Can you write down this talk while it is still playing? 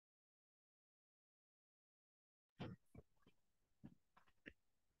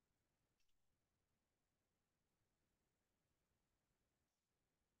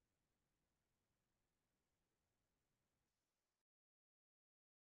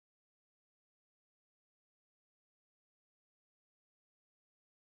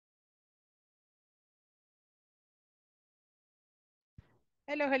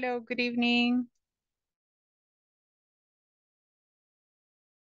Hello, hello, good evening.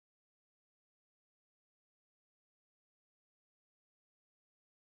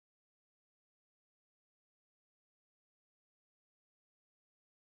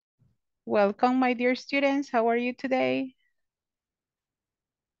 Welcome, my dear students. How are you today?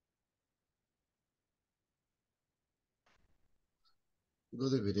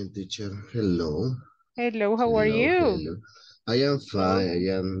 Good evening, teacher. Hello. Hello, how are Hello, you? hello. I am fine.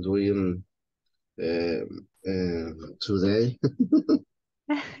 I am doing today.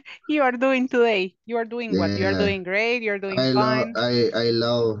 You are doing today. You are doing what? You are Yeah, doing great. You're doing I love,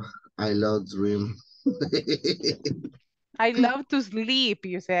 fine. I love dream. I love to sleep.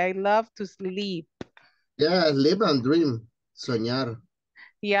 You say, I love to sleep. Yeah, live and dream. Soñar.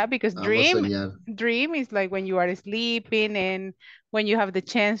 Yeah, because Amo dream, soñar. dream is like when you are sleeping and when you have the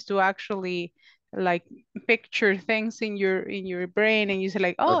chance to actually like picture things in your brain and you say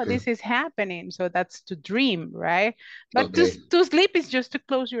like, oh, Okay, this is happening. So that's to dream, right? But okay. to sleep is just to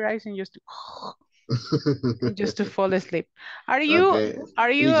close your eyes and just to just to fall asleep. Are you Okay.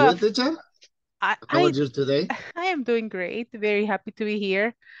 are you Is a you, f- teacher? I How are I you today? I am doing great. Very happy to be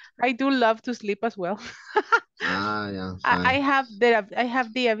here. I do love to sleep as well. Ah, yeah, I fine.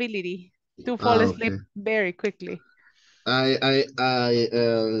 have the ability to fall Ah, asleep okay. very quickly. I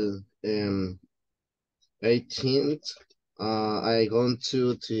 18th. I gone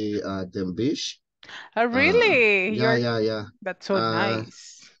to the beach. Oh, Uh, really? yeah, You're yeah, yeah. That's so Uh,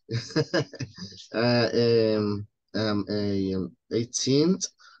 nice. uh, um, 18th.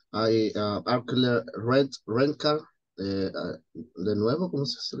 I alquiler rent car. De nuevo, ¿cómo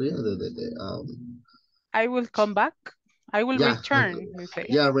se sería? I will come back. I will yeah, return, you say.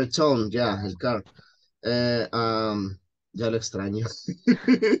 yeah, return, yeah, el car. Eh, um, ya lo extraño.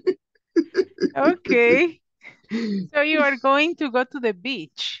 Okay. So you are going to go to the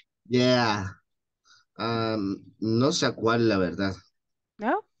beach. Yeah. No sé a cuál, la verdad.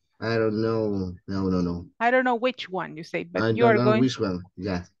 No? I don't know. No, no, no. I don't know which one you say, I don't know which one.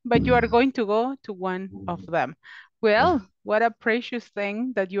 Yeah. but you are going to go to one of them. Yeah. Well, what a precious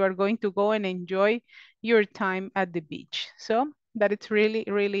thing that you are going to go and enjoy your time at the beach. So that it's really,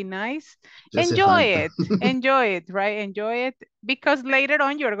 really nice. Ya hace falta. Enjoy it, right? Enjoy it because later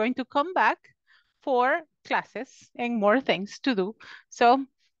on you're going to come back for classes and more things to do. So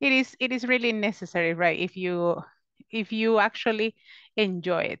it is really necessary, right? If you actually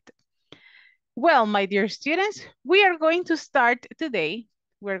enjoy it. Well, my dear students, we are going to start today.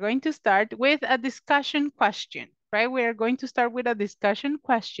 We're going to start with a discussion question, right? We are going to start with a discussion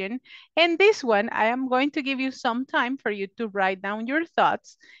question. And this one, I am going to give you some time for you to write down your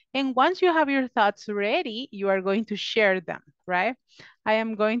thoughts. And once you have your thoughts ready, you are going to share them, right? I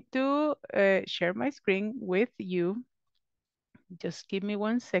am going to share my screen with you. Just give me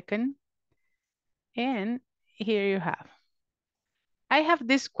 1 second. And here you have. I have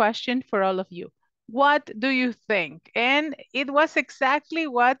this question for all of you. What do you think? And it was exactly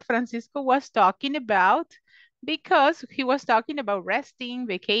what Francisco was talking about because he was talking about resting,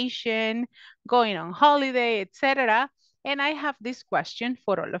 vacation, going on holiday, etc. And I have this question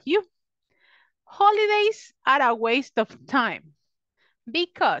for all of you. Holidays are a waste of time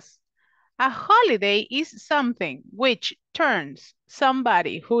because a holiday is something which turns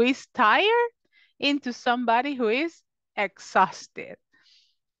somebody who is tired into somebody who is exhausted.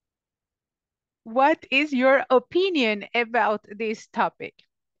 What is your opinion about this topic?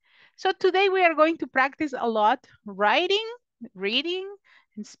 So today we are going to practice a lot writing, reading,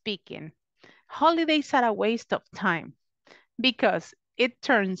 and speaking. Holidays are a waste of time because it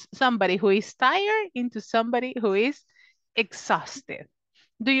turns somebody who is tired into somebody who is exhausted.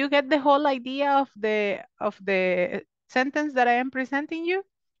 Do you get the whole idea of the sentence that I am presenting you?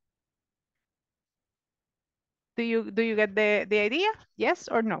 Do you get the idea? Yes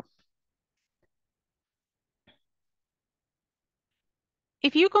or no?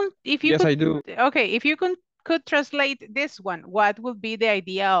 If you Yes, could I do. okay, if you could translate this one, what would be the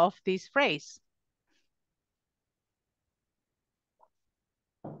idea of this phrase?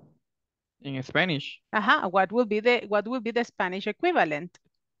 In Spanish. What will be the Spanish equivalent?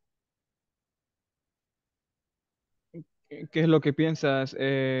 ¿Qué es lo que piensas?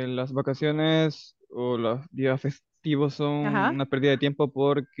 ¿Las vacaciones o los días festivos son Ajá. una pérdida de tiempo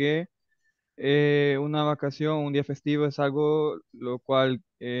porque una vacación, un día festivo es algo lo cual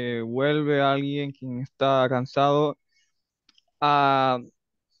vuelve a alguien quien está cansado a,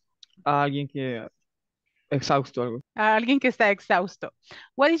 a alguien que exhausto algo? Alguien que está exhausto.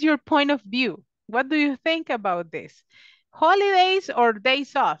 What is your point of view? What do you think about this? Holidays or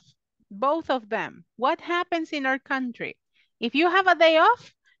days off? Both of them. What happens in our country? If you have a day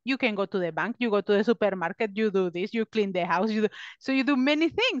off, you can go to the bank, you go to the supermarket, you do this, you clean the house, so you do many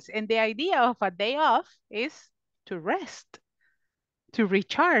things. And the idea of a day off is to rest, to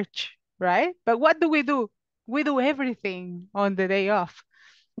recharge, right? But what do? We do everything on the day off.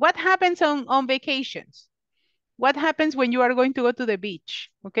 What happens on vacations? What happens when you are going to go to the beach?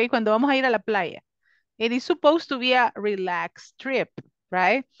 Okay, cuando vamos a ir a la playa. It is supposed to be a relaxed trip,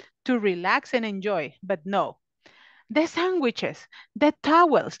 right? To relax and enjoy, but no. The sandwiches, the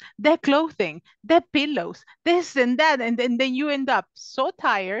towels, the clothing, the pillows, this and that, and then you end up so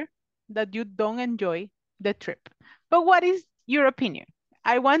tired that you don't enjoy the trip. But what is your opinion?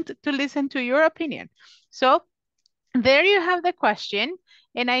 I want to listen to your opinion. So there you have the question,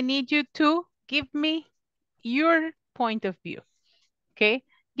 and I need you to give me your point of view, okay?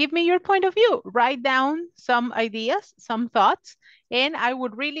 Give me your point of view. Write down some ideas, some thoughts, and I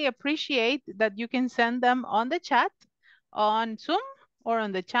would really appreciate that you can send them on the chat, on Zoom, or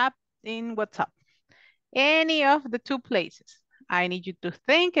on the chat in WhatsApp. Any of the two places. I need you to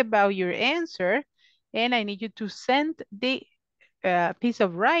think about your answer, and I need you to send the piece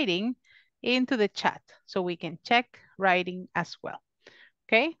of writing into the chat so we can check writing as well.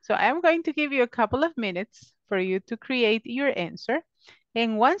 Okay, so I'm going to give you a couple of minutes for you to create your answer.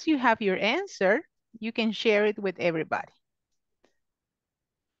 And once you have your answer, you can share it with everybody.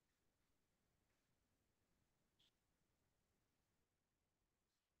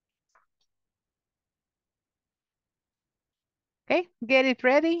 Okay, get it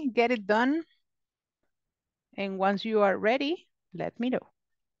ready, get it done. And once you are ready, let me know.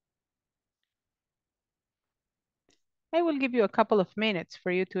 I will give you a couple of minutes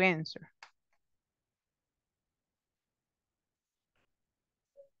for you to answer.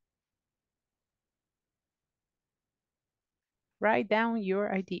 Write down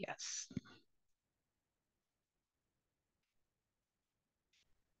your ideas.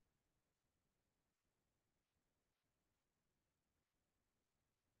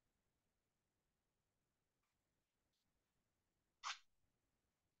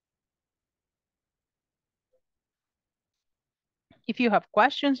 If you have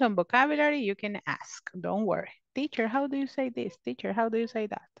questions on vocabulary, you can ask. Don't worry. Teacher, how do you say this? Teacher, how do you say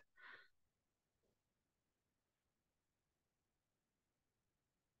that?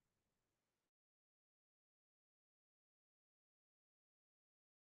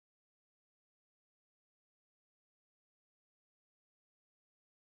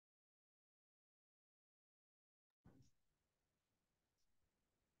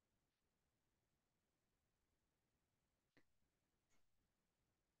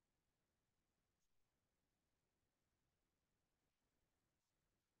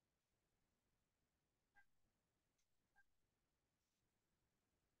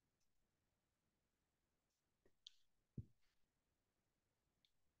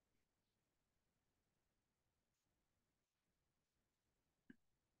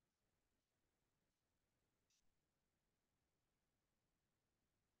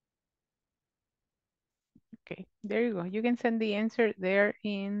 Okay, there you go. You can send the answer there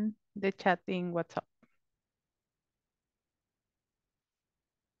in the chat in WhatsApp.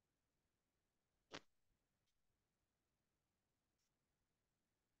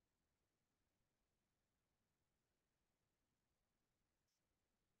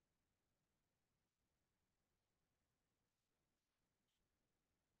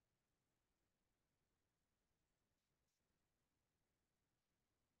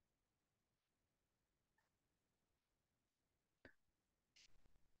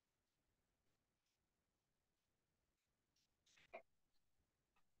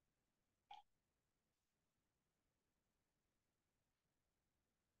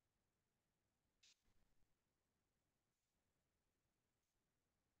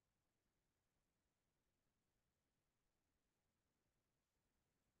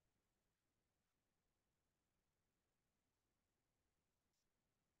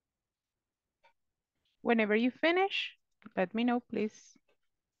 Whenever you finish, let me know, please.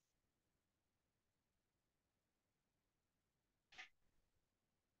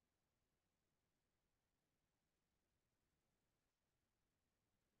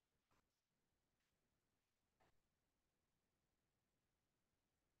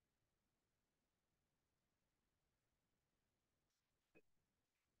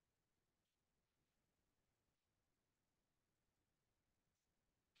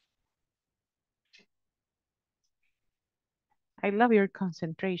 I love your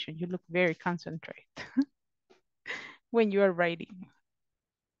concentration. You look very concentrated when you are writing.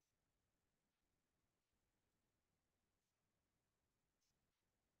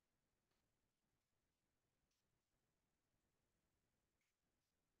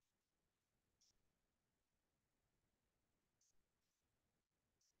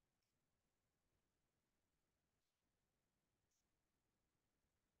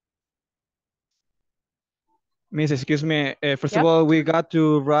 Miss, excuse me. First of Yep. all, we got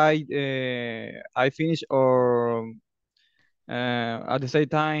to write I finish or at the same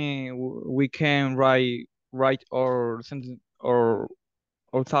time we can write our sentence or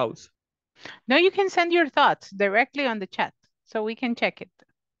thoughts. No, you can send your thoughts directly on the chat so we can check it.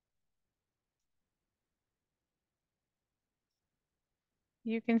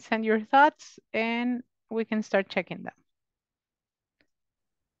 You can send your thoughts and we can start checking them.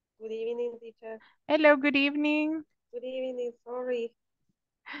 Good evening, teacher. Hello, good evening. Good evening, sorry.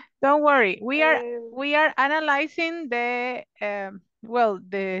 Don't worry. We Um, are analyzing the well,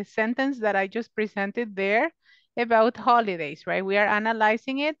 the sentence that I just presented there about holidays, right? We are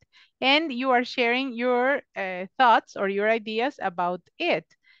analyzing it and you are sharing your thoughts or your ideas about it.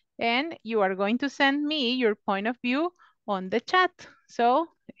 And you are going to send me your point of view on the chat. So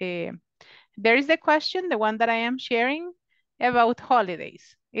there is the question, the one that I am sharing about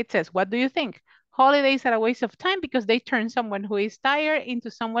holidays. It says, what do you think? Holidays are a waste of time because they turn someone who is tired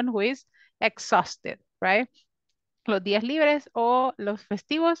into someone who is exhausted, right? Los días libres o los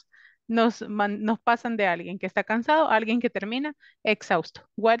festivos nos pasan de alguien que está cansado a alguien que termina exhausto.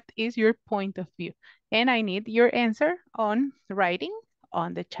 What is your point of view? And I need your answer on writing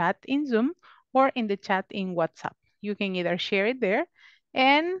on the chat in Zoom or in the chat in WhatsApp. You can either share it there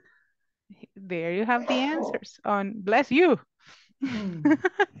and there you have the answers on bless you.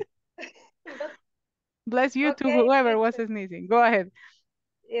 Bless you to okay, whoever was teacher. sneezing. Go ahead.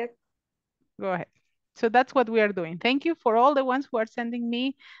 Yeah. Go ahead. So that's what we are doing. Thank you for all the ones who are sending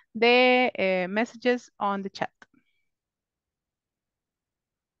me the messages on the chat.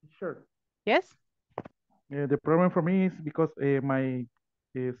 Sure. Yes? The problem for me is because my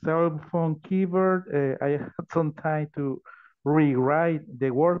cell phone keyboard, I had some time to rewrite the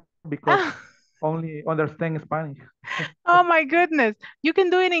word because only understand Spanish. Oh my goodness. You can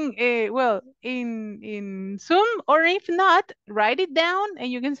do it in, well, in Zoom, or if not, write it down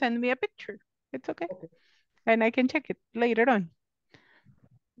and you can send me a picture. It's okay. And I can check it later on.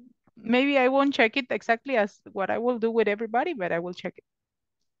 Maybe I won't check it exactly as what I will do with everybody, but I will check it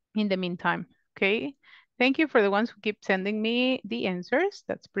in the meantime. Okay. Thank you for the ones who keep sending me the answers.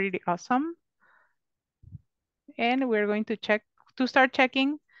 That's pretty awesome. And we're going to start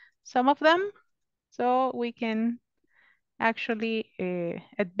checking some of them so we can actually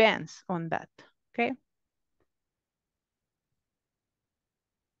advance on that. Okay.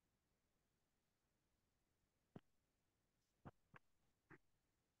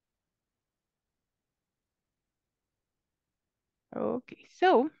 Okay,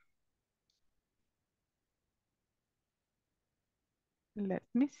 so let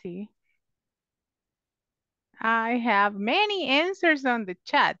me see. I have many answers on the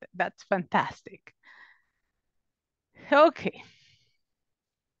chat. That's fantastic. Okay.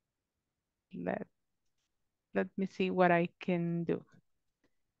 Let me see what I can do.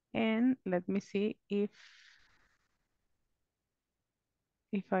 And let me see if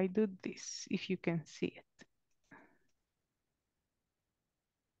I do this, if you can see it.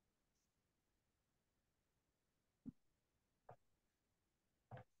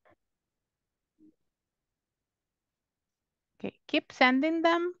 Okay, keep sending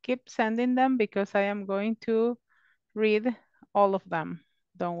them because I am going to read all of them.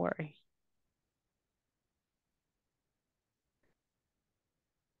 Don't worry.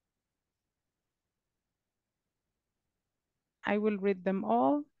 I will read them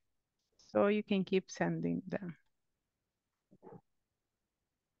all so you can keep sending them.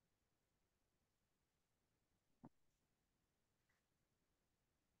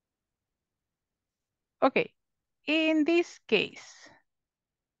 Okay, in this case,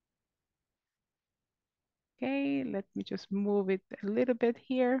 okay, let me just move it a little bit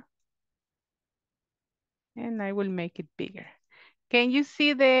here and I will make it bigger. Can you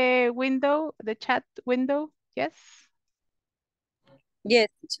see the window, the chat window? Yes? Yes.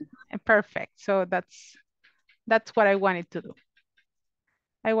 Perfect. So that's what I wanted to do.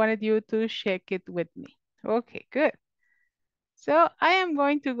 I wanted you to check it with me. Okay, good. So I am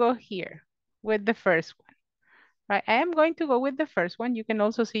going to go here with the first one, right? I am going to go with the first one. You can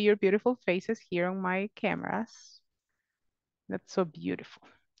also see your beautiful faces here on my cameras. That's so beautiful.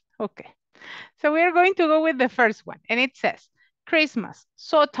 Okay, so we are going to go with the first one and it says, Christmas,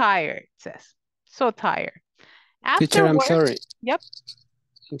 so tired, it says, so tired. Teacher, I'm Afterward, sorry. yep.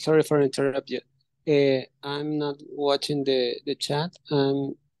 I'm sorry for interrupt you. I'm not watching the chat.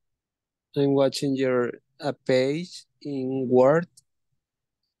 I'm watching your page in Word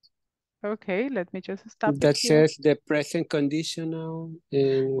Okay, let me just stop it that here. says the present conditional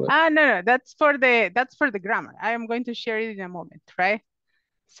and what? No, that's for the grammar. I am going to share it in a moment, right?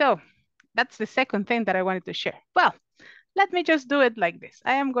 So That's the second thing that I wanted to share. Well, let me just do it like this.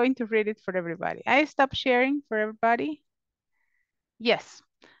 I am going to read it for everybody. I stop sharing for everybody. Yes.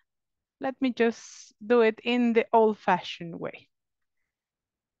 Let me just do it in the old-fashioned way.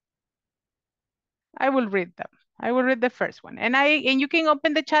 I will read them. I will read the first one. And you can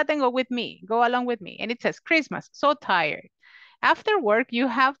open the chat and go with me. Go along with me. And it says, Christmas, so tired. After work, you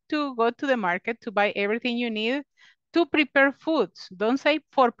have to go to the market to buy everything you need to prepare foods. Don't say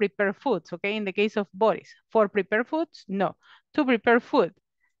for prepare foods, okay? In the case of Boris, for prepare foods, no. To prepare food.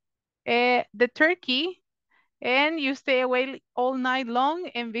 The turkey, and you stay away all night long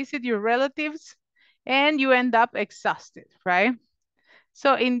and visit your relatives, and you end up exhausted, right?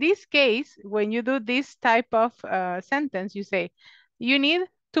 So in this case, when you do this type of sentence, you say, you need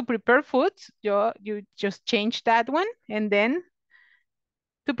to prepare foods. You just change that one, and then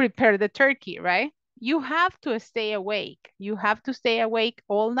to prepare the turkey, right? You have to stay awake. You have to stay awake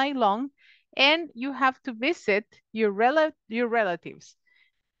all night long, and you have to visit your relatives.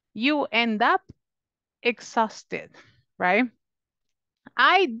 You end up exhausted, right?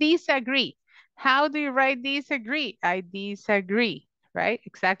 I disagree. How do you write disagree? I disagree, right?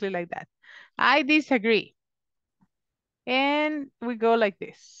 Exactly like that. I disagree. And we go like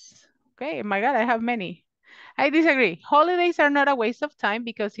this. Okay, oh my God, I have many. I disagree. Holidays are not a waste of time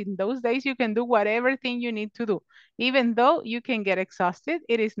because in those days you can do whatever thing you need to do. Even though you can get exhausted,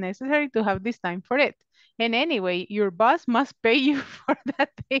 it is necessary to have this time for it. And anyway, your boss must pay you for that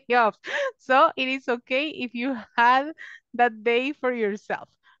day off. So it is okay if you had that day for yourself,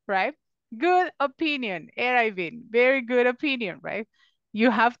 right? Good opinion, Erivin. Very good opinion, right?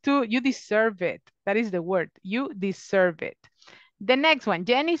 You deserve it. That is the word. You deserve it. The next one,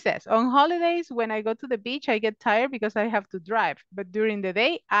 Jenny says, on holidays, when I go to the beach, I get tired because I have to drive. But during the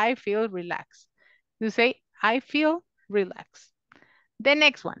day, I feel relaxed. You say, I feel relaxed. The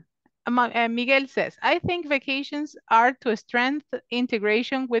next one, Miguel says, I think vacations are to strengthen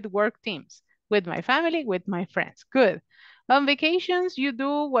integration with work teams, with my family, with my friends. Good. On vacations, you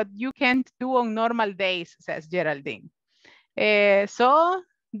do what you can't do on normal days, says Geraldine. So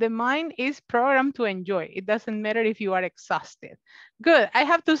the mind is programmed to enjoy. It doesn't matter if you are exhausted. Good. I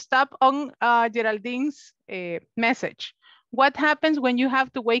have to stop on Geraldine's message. What happens when you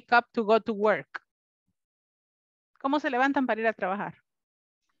have to wake up to go to work? ¿Cómo se levantan para ir a trabajar?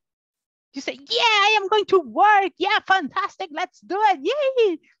 You say, yeah, I am going to work. Yeah, fantastic. Let's do it.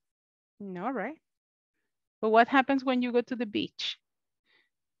 Yay. No, right? But what happens when you go to the beach?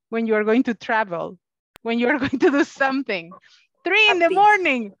 When you are going to travel? When you are going to do something? 3 in the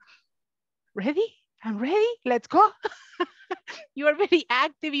morning. Ready? I'm ready. Let's go. You are very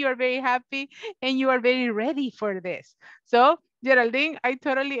active. You are very happy. And you are very ready for this. So, Geraldine, I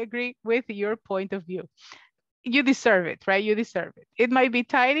totally agree with your point of view. You deserve it, right? You deserve it. It might be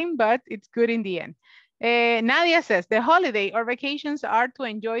tiring, but it's good in the end. Nadia says, the holiday or vacations are to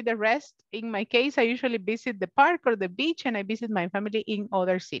enjoy the rest. In my case, I usually visit the park or the beach, and I visit my family in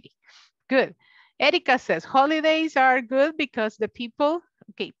other city. Good. Erika says, holidays are good because the people,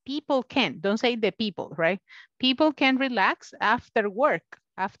 okay, people can, don't say the people, right? People can relax after work.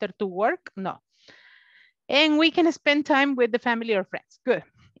 After to work, no. And we can spend time with the family or friends. Good.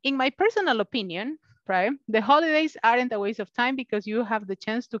 In my personal opinion, right, the holidays aren't a waste of time because you have the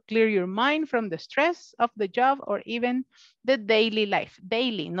chance to clear your mind from the stress of the job or even the daily life.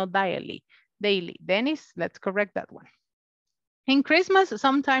 Daily, not daily. Daily. Dennis, let's correct that one. In Christmas,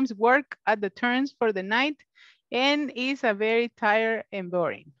 sometimes work at the turns for the night and is a very tired and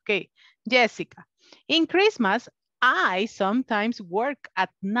boring. Okay, Jessica. In Christmas, I sometimes work at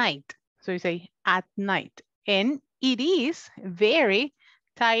night. So you say at night. And it is very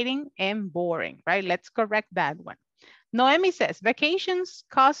tiring and boring, right? Let's correct that one. Noemi says, vacations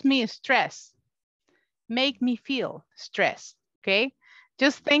cause me stress, make me feel stress, okay?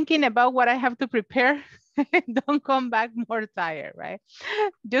 Just thinking about what I have to prepare, don't come back more tired, right?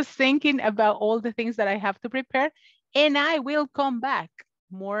 Just thinking about all the things that I have to prepare, and I will come back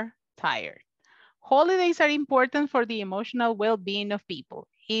more tired. Holidays are important for the emotional well-being of people.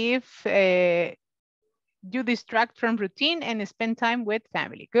 If you distract from routine and spend time with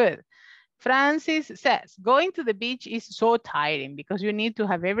family. Good. Francis says, going to the beach is so tiring because you need to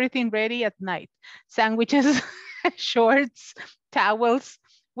have everything ready at night. Sandwiches, shorts, towels,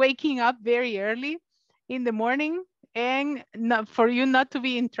 waking up very early in the morning and for you not to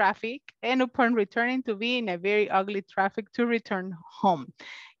be in traffic and upon returning to be in a very ugly traffic to return home.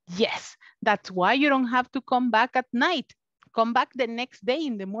 Yes, that's why you don't have to come back at night. Come back the next day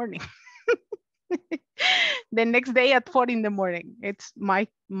in the morning. The next day at 4 in the morning. It's my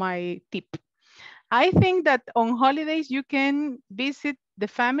tip. I think that on holidays, you can visit the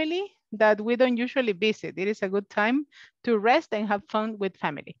family that we don't usually visit. It is a good time to rest and have fun with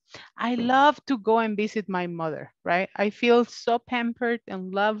family. I love to go and visit my mother, right? I feel so pampered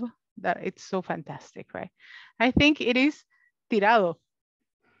and loved that it's so fantastic, right? I think it is tirado.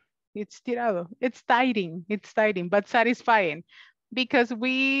 It's tirado. It's tiring, but satisfying because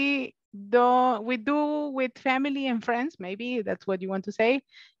we do with family and friends, maybe that's what you want to say.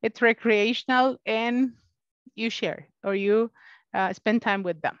 It's recreational and you share or you spend time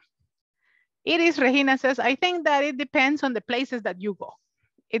with them. It is, Regina says, I think that it depends on the places that you go.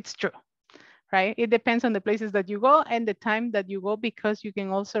 It's true, right? It depends on the places that you go and the time that you go because you can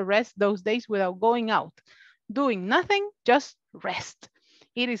also rest those days without going out. Doing nothing, just rest.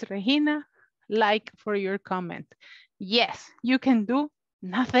 It is, Regina, like for your comment. Yes, you can do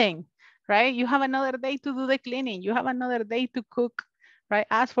nothing, right? You have another day to do the cleaning. You have another day to cook, right?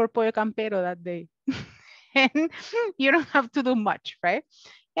 Ask for pollo campero that day. And you don't have to do much, right?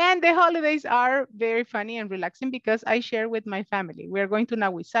 And the holidays are very funny and relaxing because I share with my family. We're going to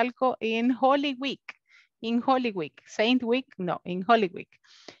Nahuizalco in Holy Week. In Holy Week, Saint Week, no, in Holy Week.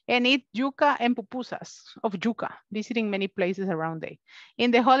 And eat yuca and pupusas of yuca, visiting many places around there.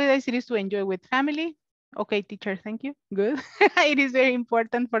 In the holidays, it is to enjoy with family. Okay, teacher, thank you. Good. It is very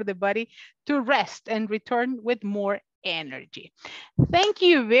important for the body to rest and return with more energy. Thank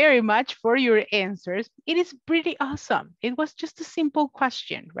you very much for your answers. It is pretty awesome. It was just a simple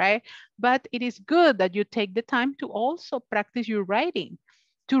question, right? But it is good that you take the time to also practice your writing,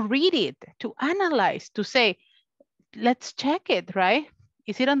 to read it, to analyze, to say, let's check it, right?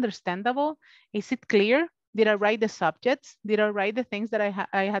 Is it understandable? Is it clear? Did I write the subjects? Did I write the things that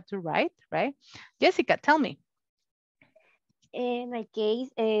I had to write, right? Jessica, tell me. En my case,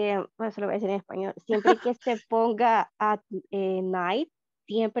 bueno, se lo voy a decir en español. Siempre que se ponga at night,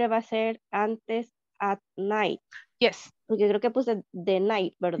 siempre va a ser antes at night. Yes. Porque creo que puse the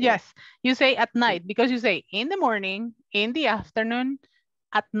night, ¿verdad? Yes, you say at night because you say in the morning, in the afternoon,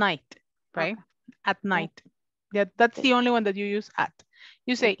 at night, right? Okay. At night. Yeah, that's the only one that you use at.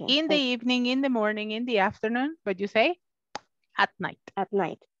 You say Okay. in the evening, in the morning, in the afternoon, but you say at night. At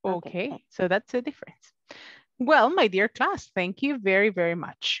night. Okay, so that's the difference. Well, my dear class, thank you very, very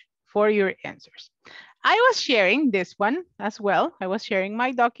much for your answers. I was sharing this one as well. I was sharing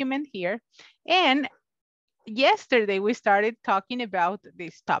my document here. And yesterday we started talking about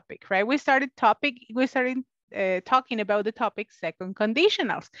this topic, right? We started talking about the topic second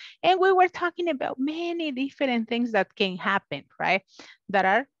conditionals. And we were talking about many different things that can happen, right? That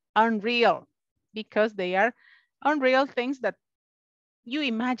are unreal because they are unreal things that you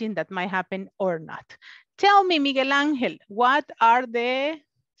imagine that might happen or not. Tell me, Miguel Ángel, what are the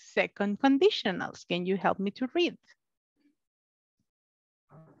second conditionals? Can you help me to read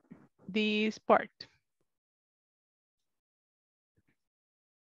this part?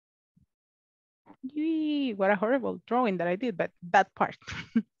 Yee, what a horrible drawing that I did, but that part.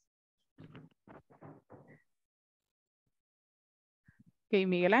 Okay,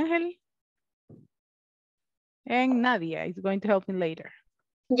 Miguel Ángel. And Nadia is going to help me later.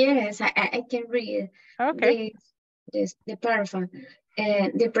 Yes, I can read. Okay. The paragraph.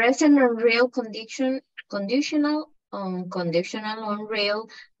 The present unreal conditional unreal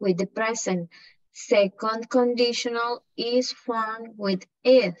with the present. Second conditional is formed with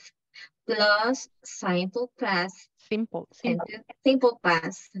if plus simple past Simple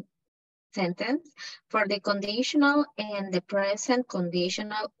past sentence for the conditional and the present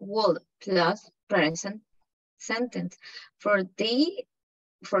conditional would plus present sentence for the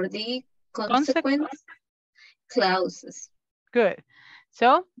consequence clauses. Good.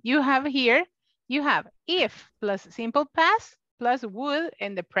 So you have here, you have if plus simple past plus would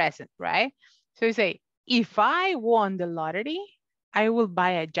in the present, right? So you say, if I won the lottery, I will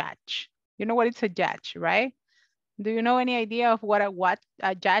buy a yacht. You know what it's a yacht, right? Do you know any idea of what a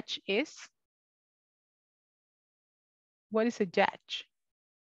yacht is? What is a yacht?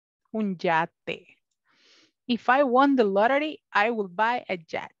 Un yate. If I won the lottery, I will buy a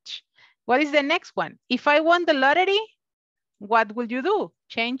yacht. What is the next one? If I won the lottery, what will you do?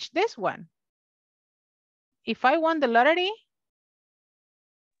 Change this one. If I won the lottery,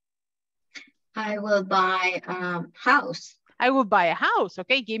 I will buy a house. I will buy a house.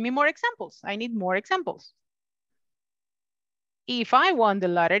 Okay, give me more examples. I need more examples. If I won the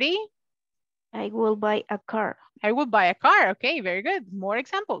lottery, I will buy a car. I will buy a car. Okay, very good. More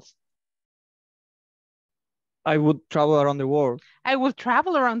examples. I would travel around the world. I will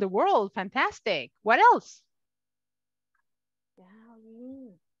travel around the world. Fantastic. What else?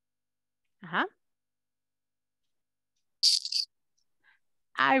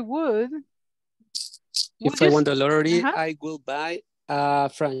 I would. If I won the lottery, I will buy A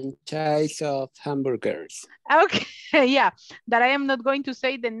franchise of hamburgers. Okay, yeah, that I am not going to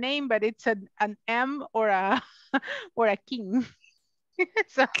say the name, but it's an M or a or a king.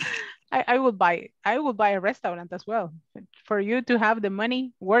 So I will buy a restaurant as well for you to have the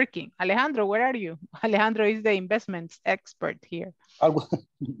money working. Alejandro, where are you? Alejandro is the investments expert here.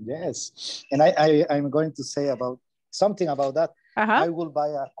 Yes, and I'm going to say about something about that. I will buy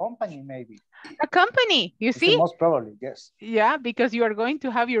a company maybe. A company, you see? Most probably, yes. Yeah, because you are going to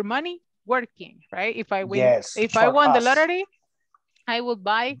have your money working, right? If I win, yes, if I won the lottery, I will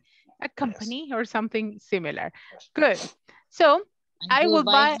buy a company or something similar. Good. So I will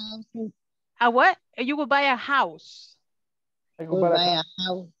buy a what? You will buy a house. I will buy a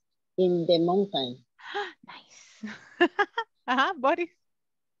house in the mountain. Nice. Boris?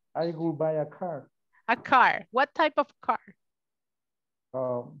 I will buy a car. A car. What type of car?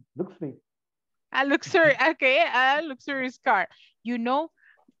 Luxury. A luxury. Okay, a luxurious car. You know,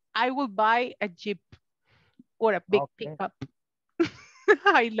 I will buy a Jeep or a big pickup.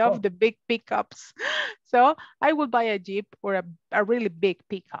 I love the big pickups. So I will buy a Jeep or a really big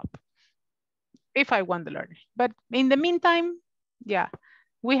pickup if I won the lottery. But in the meantime, yeah,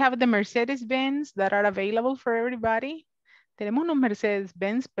 we have the Mercedes-Benz that are available for everybody. Tenemos unos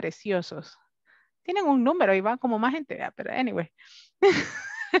Mercedes-Benz preciosos. Tienen un número y van como más gente, pero anyway.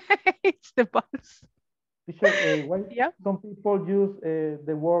 It's the bus. Teacher, why some people use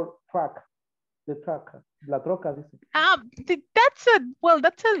the word truck? The truck, la troca.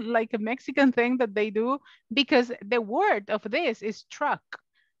 That's like a Mexican thing that they do because the word of this is truck.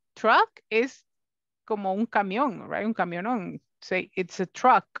 Truck is como un camión, right? Un camionón. Say it's a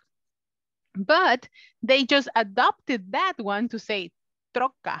truck. But they just adopted that one to say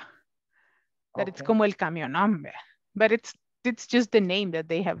troca. That it's como el camión, hombre. But it's just the name that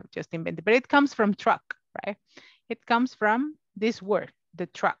they have just invented. But it comes from truck, right? It comes from this word, the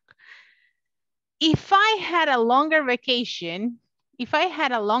truck. If I had a longer vacation,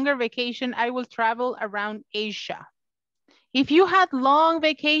 I will travel around Asia. If you had long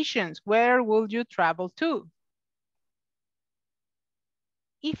vacations, where would you travel to?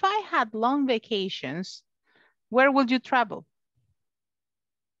 If I had long vacations, where would you travel?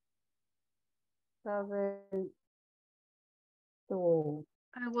 I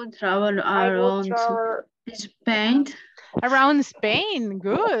would travel around Spain. Around Spain,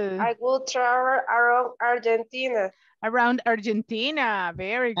 good. I will travel around Argentina. Around Argentina,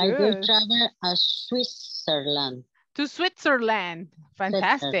 very good. I will travel to Switzerland. To Switzerland,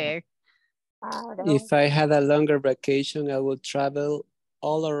 fantastic. If I had a longer vacation, I would travel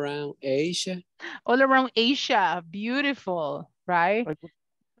all around Asia. All around Asia, beautiful, right?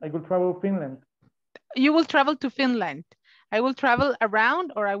 I will travel to Finland. You will travel to Finland. I will travel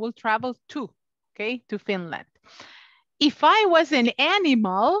around or I will travel to, okay, to Finland. If I was an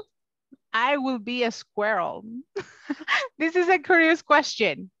animal, I will be a squirrel. This is a curious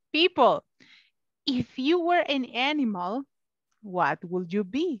question. People, if you were an animal, what would you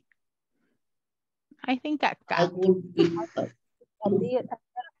be? I think a cat. I would be Okay.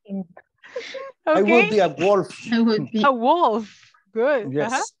 I would be a wolf. I would be a wolf. Good.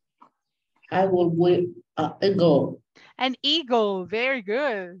 Yes. I will be an eagle. An eagle. Very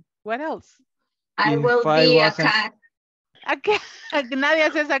good. What else? I will be a cat. A cat.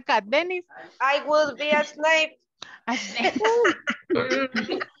 Nadia says a cat. Dennis? I will be a snake. A snake.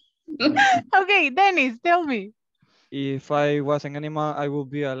 Okay, Dennis, tell me. If I was an animal, I would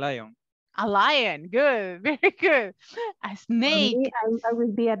be a lion. A lion. Good. Very good. A snake. Me, I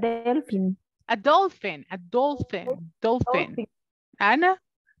will be a dolphin. A dolphin. A dolphin. Dolphin. Anna?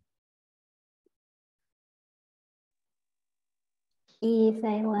 If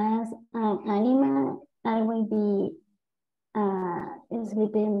I was an animal, I will be a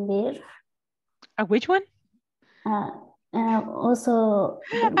sleeping bear. A which one? Also,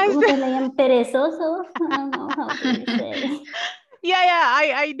 ¿cómo se le llama? Perezoso. I don't know how to say. Yeah,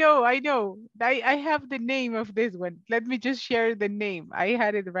 I know. I have the name of this one. Let me just share the name. I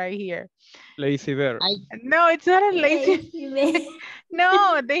had it right here. Lazy bear. No, it's not a lazy bear.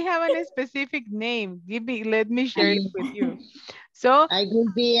 No, they have a specific name. Let me share it with you. So I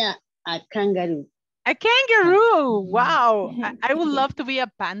will be a kangaroo. A kangaroo. Wow. I would love to be a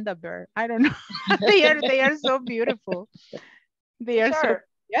panda bear. I don't know. they are so beautiful. They are so,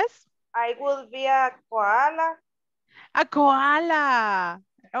 yes? I will be a koala. A koala.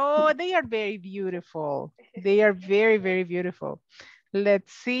 Oh, they are very beautiful. They are very, very beautiful.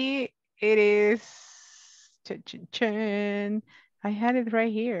 Let's see. It is, I had it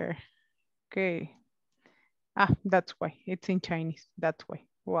right here. Okay. That's why. It's in Chinese. That's why.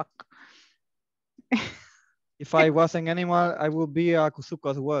 Walk. If I was an animal, I would be a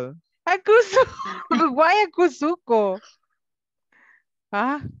kuzuko as well. A kuzuko. Why a kuzuko?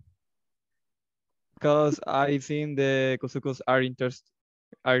 Huh? Because I think the kuzukos are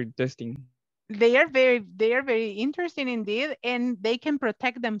interesting. They are very interesting indeed, and they can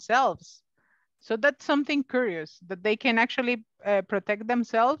protect themselves. So that's something curious, that they can actually protect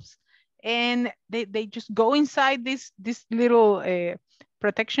themselves, and they just go inside this little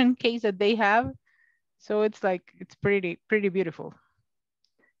protection case that they have. So it's like, it's pretty beautiful.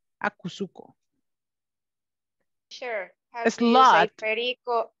 A kuzuko. Sure. How A do you say sloth.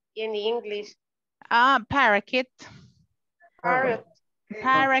 perico in English? Parakeet. Parrot.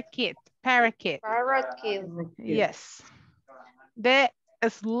 Parakeet. Parakeet. Parakeet. Yes. The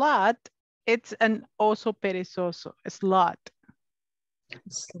sloth, it's an oso perezoso. A sloth.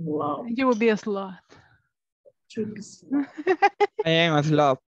 Sloth. You will be a sloth. I am a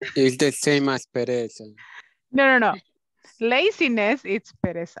sloth. It's the same as pereza. No. Laziness, it's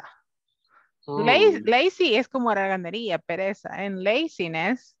pereza. Oh. Lazy es como haraganería, pereza. And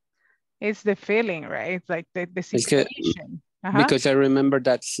laziness is the feeling, right? It's like the situation. Because I remember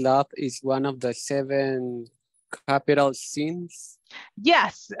that sloth is one of the 7 capital sins.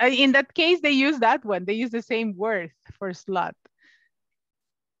 Yes, in that case, they use that one. They use the same word for sloth.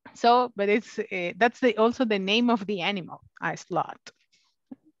 So, but it's that's also the name of the animal, a sloth.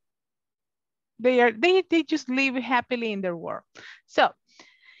 They just live happily in their world. So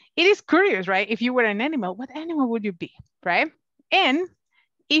it is curious, right? If you were an animal, what animal would you be, right? And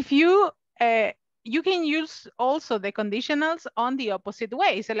if you you can use also the conditionals on the opposite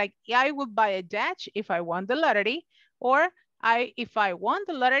way. So like, I would buy a Dutch if I won the lottery, or if I won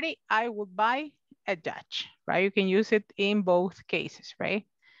the lottery, I would buy a Dutch, right? You can use it in both cases, right?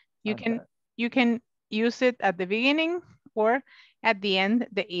 You can use it at the beginning or at the end,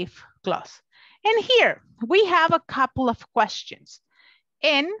 the if clause. And here we have a couple of questions.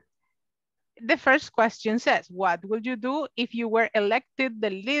 And the first question says, what would you do if you were elected the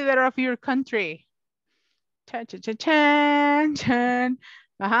leader of your country? Chan, chan, chan, chan,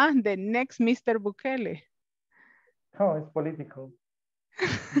 chan. The next Mr. Bukele. Oh, it's political.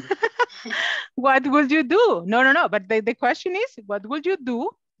 What would you do? No. But the question is, what would you do,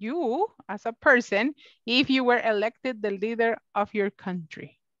 you as a person, if you were elected the leader of your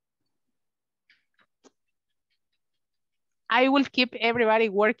country? I will keep everybody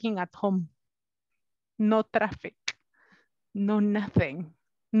working at home. No traffic, no nothing,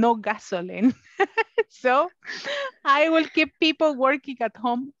 no gasoline. So I will keep people working at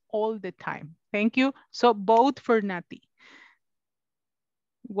home all the time. Thank you. So vote for Nati.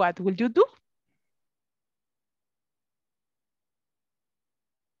 What will you do?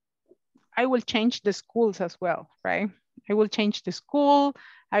 I will change the schools as well, right? I will change the school,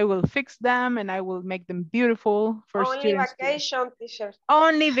 I will fix them, and I will make them beautiful for Only students. vacation, teacher.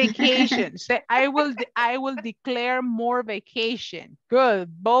 Only vacation. So I will declare more vacation.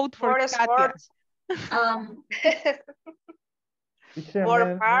 Good. Vote for More Katia.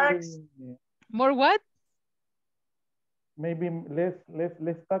 More parks. More what? Maybe less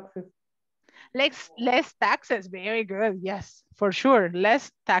taxes. Less taxes. Very good. Yes, for sure.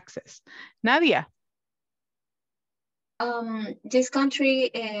 Less taxes. Nadia. This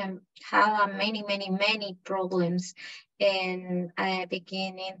country have many problems, and I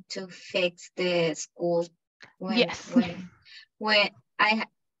beginning to fix the school when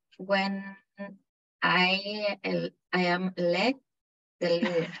I am elected the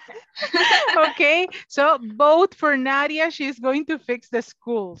leader. Okay, so vote for Nadia. She's going to fix the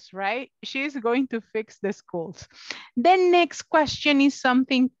schools, right? She's going to fix the schools. The next question is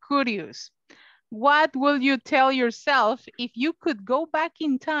something curious. What will you tell yourself if you could go back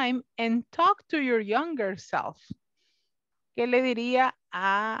in time and talk to your younger self? ¿Qué le diría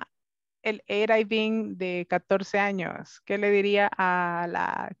a el Irving de 14 años? ¿Qué le diría a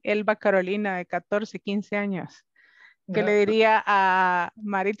la Elba Carolina de 14, 15 años? ¿Qué le diría a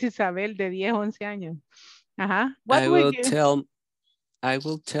Maritza Isabel de 10, 11 años? Ajá. I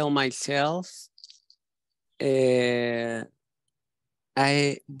will tell myself that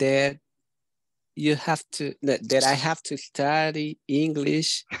I have to study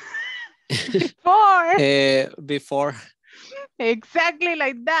English before. Exactly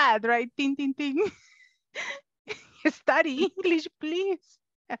like that, right? Ting, ting, ting. Study English, please.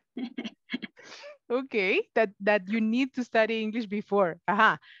 Okay, that you need to study English before.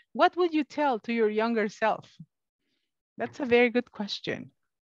 Aha. What would you tell to your younger self? That's a very good question.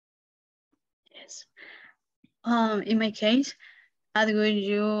 Yes. In my case, I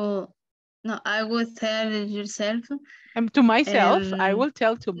would tell yourself. To myself, I will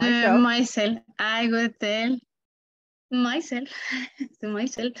tell to myself. I would tell myself, to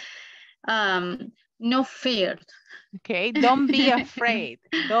myself, no fear. Okay, don't be afraid.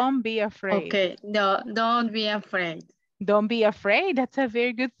 Don't be afraid. Okay, don't be afraid. Don't be afraid. That's a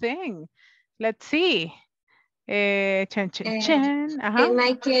very good thing. Let's see. Chan, chan, chan.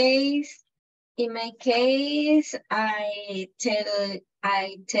 In my case, I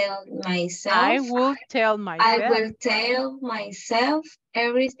tell myself. I will tell myself. I will tell myself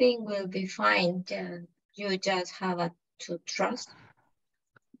everything will be fine. You just have to trust.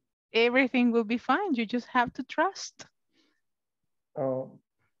 Everything will be fine. You just have to trust. Oh.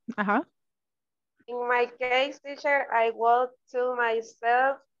 In my case, teacher, I will to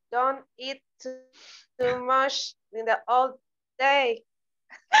myself, don't eat too much in the whole day.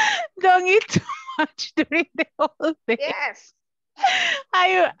 Don't eat too much during the whole day. Yes.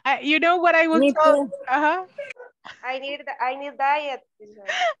 You know what I will tell? I need diet.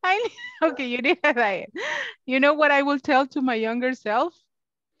 Okay, you need a diet. You know what I will tell to my younger self?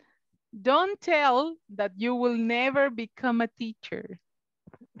 Don't tell that you will never become a teacher.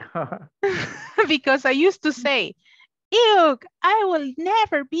 Because I used to say, ew, I will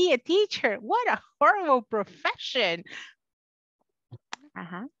never be a teacher. What a horrible profession.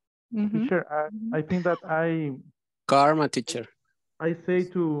 Teacher, I think that Karma, teacher. I say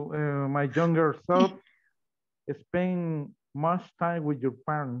to my younger self, spend much time with your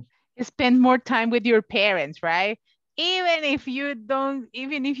parents. Spend more time with your parents, right? Even if you don't,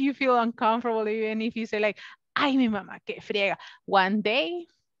 even if you feel uncomfortable, even if you say like, ay, mi mamá, que friega. One day,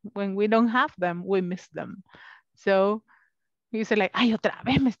 when we don't have them, we miss them. So you say like, ay, otra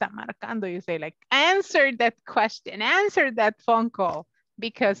vez me está marcando. You say like, answer that question, answer that phone call,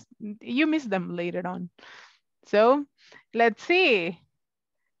 because you miss them later on. So let's see.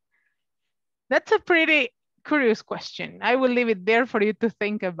 That's a pretty curious question. I will leave it there for you to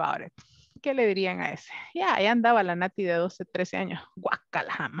think about it. ¿Qué le dirían a ese? Ya, ahí andaba la Nati de 12, 13 años.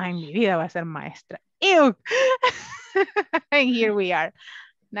 Guácala, jamás en mi vida va a ser maestra. Ew. And here we are.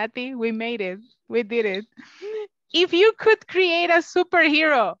 Nati, we made it. We did it. If you could create a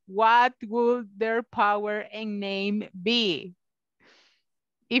superhero, what would their power and name be?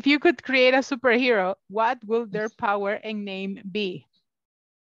 If you could create a superhero, what would their power and name be?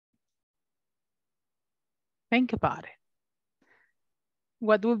 Think about it.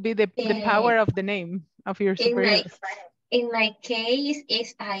 What would be the power of the name of your superhero? In my case,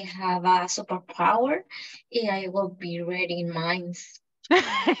 if I have a superpower, I will be reading minds.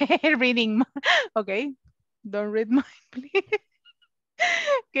 Reading, okay. Don't read mine, please.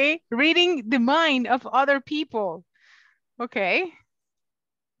 Okay, reading the mind of other people. Okay,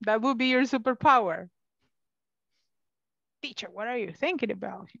 that would be your superpower. Teacher, what are you thinking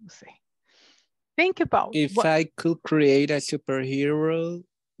about? You say. Think about if I could create a superhero,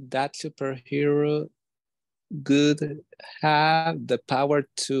 that superhero could have the power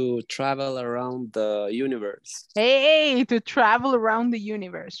to travel around the universe. Hey, to travel around the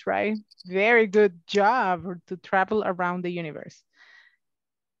universe, right? Very good job to travel around the universe.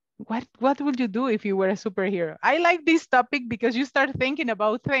 What would you do if you were a superhero? I like this topic because you start thinking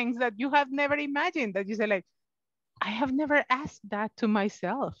about things that you have never imagined, that you say like, I have never asked that to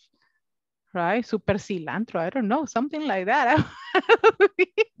myself. Right? Super cilantro, I don't know, something like that.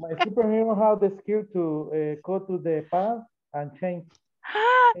 My superhero have the skill to go to the past and change.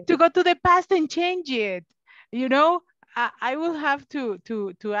 To go to the past and change it. You know, I will have to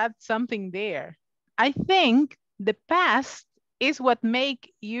add something there. I think the past is what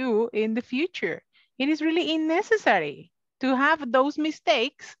make you in the future. It is really unnecessary to have those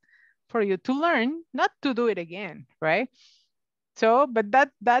mistakes for you to learn, not to do it again, right? So, but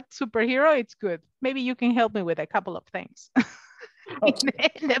that superhero, it's good. Maybe you can help me with a couple of things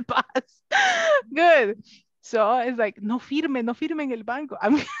in the past. Good. So it's like, no firme en el banco.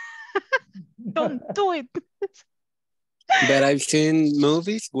 Don't do it. But I've seen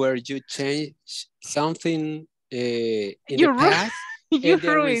movies where you change something in the past and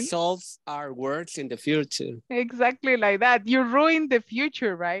the results are worse in the future. Exactly like that. You ruin the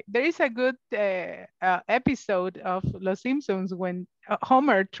future, right? There is a good episode of Los Simpsons when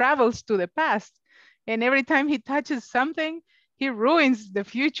Homer travels to the past and every time he touches something, he ruins the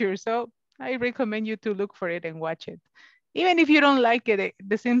future. So I recommend you to look for it and watch it. Even if you don't like it,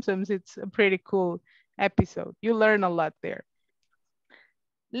 The Simpsons, it's a pretty cool episode. You learn a lot there.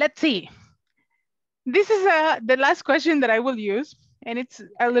 Let's see. This is the last question that I will use, and it's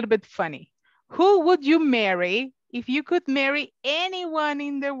a little bit funny. Who would you marry if you could marry anyone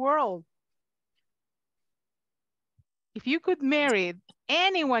in the world? If you could marry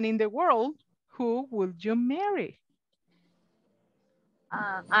anyone in the world, who would you marry?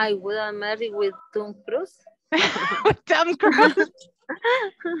 I would marry with Tom Cruise. Tom Cruise.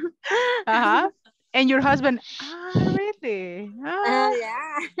 And your husband, really?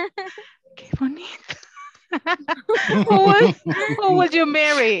 Yeah. Qué bonito. Who would you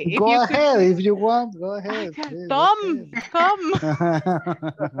marry? Go ahead if you want. Go ahead. Tom, come.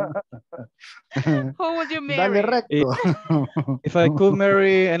 Who would you marry? Dale recto. If I could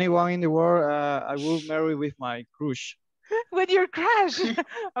marry anyone in the world, I would marry with my crush. With your crush.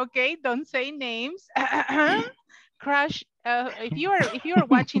 Okay, don't say names. Crush. If you are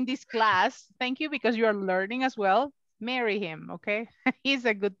watching this class, thank you because you are learning as well. Marry him, okay? He's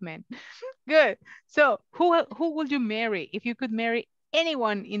a good man. Good. So who would you marry if you could marry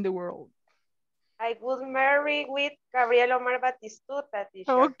anyone in the world? I would marry with Gabriel Omar Batistuta,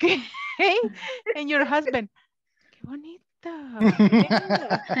 teacher. Okay. And your husband. Qué bonita.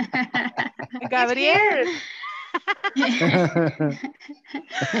 Gabriel.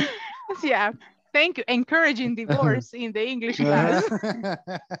 Yeah. Thank you. Encouraging divorce in the English class.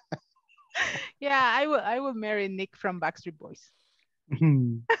 Yeah, I will marry Nick from Backstreet Boys.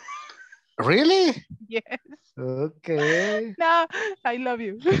 Really? Yes. Okay. No, I love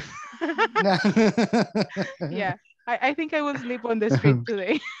you. Yeah, I think I will sleep on the street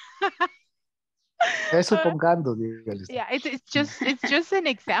today. Supongando, dígale. Yeah, it's just an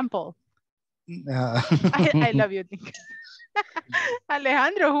example. I love you, Nick.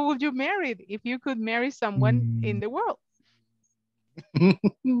 Alejandro, who would you marry if you could marry someone in the world? I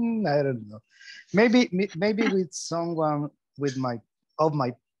don't know. Maybe with someone with my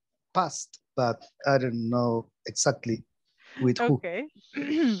past, but I don't know exactly with who. Okay.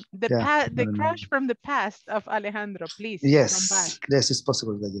 The crush from the past of Alejandro, please. Yes, come back. this is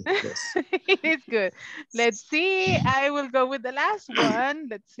possible. Yes. It's good. Let's see. I will go with the last one.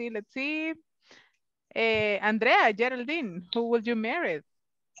 Let's see. Andrea, Geraldine, who would you marry?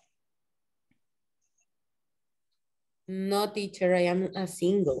 No, teacher, I am a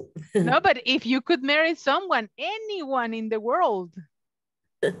single. No, but if you could marry someone, anyone in the world.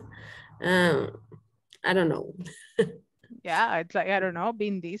 I don't know. Yeah, it's like, I don't know,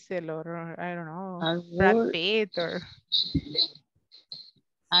 Vin Diesel or I don't know, Brad Pitt or.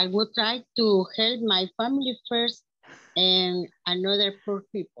 I would try to help my family first and another poor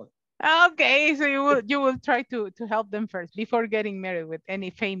people. Okay, so you will try to help them first before getting married with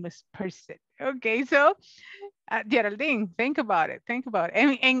any famous person. Okay, so Geraldine, think about it. And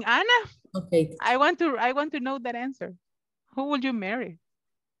Anna, okay, I want to know that answer. Who would you marry?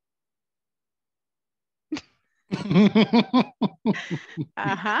 How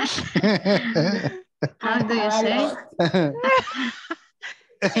do you say?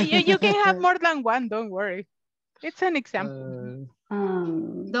 You can have more than one, don't worry. It's an example.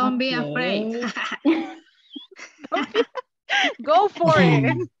 Don't be afraid. Go for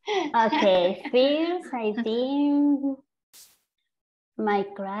it. Okay, first I think my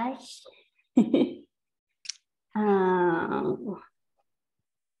crush.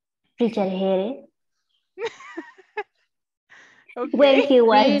 Richard Harris. Okay. When he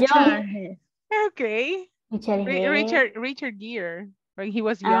was young. Okay. Richard Gere, when he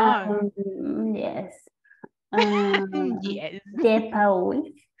was young. Yes. Yes. Paul.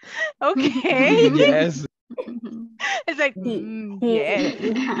 Okay. Yes. It's like,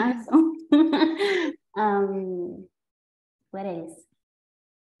 yes. What else?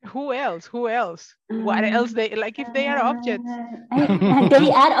 Who else? What else? They like if they are objects.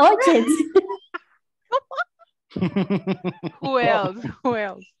 They are objects. Who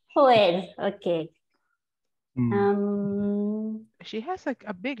else? Okay. She has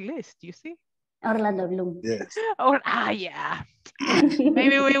a big list, you see? Orlando Bloom. Yes. Yeah.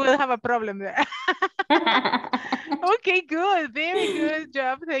 Maybe we will have a problem there. Okay, good. Very good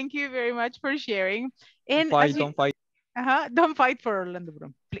job. Thank you very much for sharing. And don't fight. Don't fight for Orlando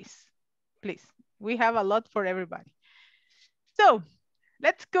Bloom, please. Please. We have a lot for everybody. So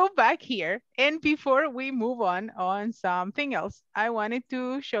let's go back here. And before we move on something else, I wanted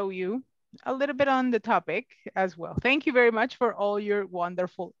to show you a little bit on the topic as well. Thank you very much for all your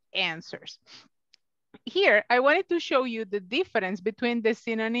wonderful answers. Here, I wanted to show you the difference between the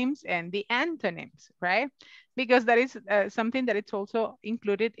synonyms and the antonyms, right? Because that is something that it's also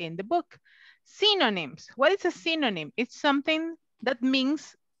included in the book. Synonyms. What is a synonym? It's something that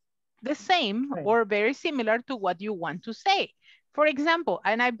means the same or very similar to what you want to say. For example,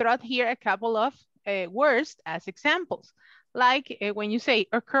 and I brought here a couple of words as examples, like when you say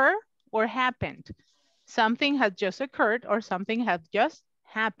occur or happened. Something has just occurred or something has just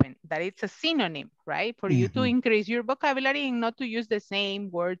happened. That it's a synonym, right? For you to increase your vocabulary and not to use the same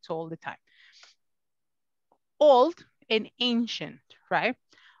words all the time. Old and ancient, right?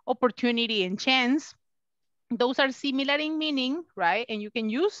 Opportunity and chance. Those are similar in meaning, right? And you can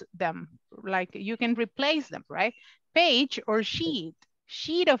use them, like you can replace them, right? Page or sheet,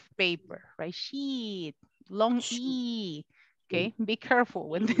 sheet of paper, right? Sheet, long E, okay? Be careful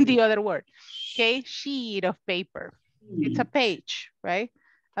with the other word, okay? Sheet of paper. It's a page, right?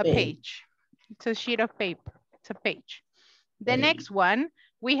 A page. It's a sheet of paper. It's a page. The next one,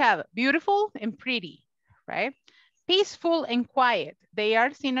 we have beautiful and pretty, right? Peaceful and quiet. They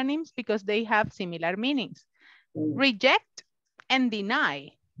are synonyms because they have similar meanings. Reject and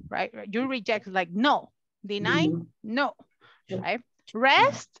deny, right? You reject like no, deny, no, right?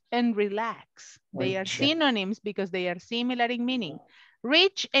 Rest and relax. They are synonyms because they are similar in meaning.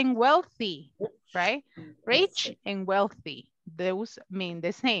 Rich and wealthy, right? Rich and wealthy, those mean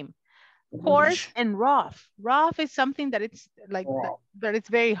the same. Coarse and rough. Rough is something that it's like, that it's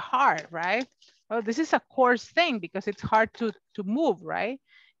very hard, right? Well, this is a coarse thing because it's hard to move, right?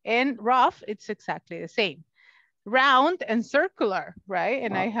 And rough, it's exactly the same. Round and circular, right?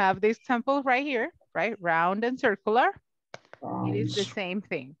 And I have this sample right here, right? Round and circular. It is the same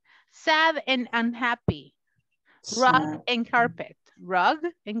thing. Sad and unhappy. Rug and carpet. Rug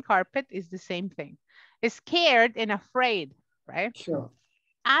and carpet is the same thing. Scared and afraid, right? Sure.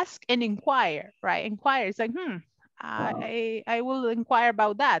 Ask and inquire, right? Inquire is like, I will inquire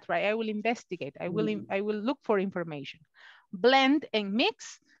about that, right? I will investigate. I will look for information. Blend and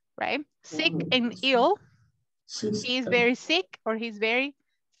mix, right? Sick and ill. He is very sick or he's very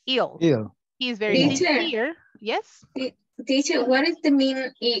ill. He is very sincere. Yes? Teacher, what is the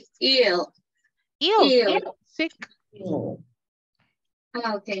meaning ill? Ill, sick.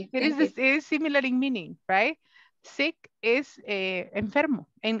 Okay. It is similar in meaning, right? Sick is enfermo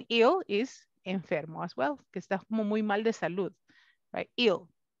and ill is enfermo as well, que está como muy mal de salud, right? Ill.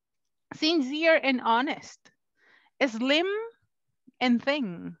 Sincere and honest. Slim and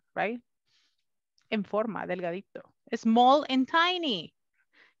thin, right? En forma, delgadito. Small and tiny.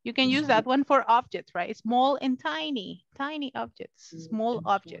 You can use that one for objects, right? Small and tiny, tiny objects, small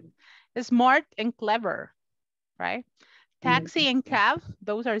object. Smart and clever, right? Taxi and cab,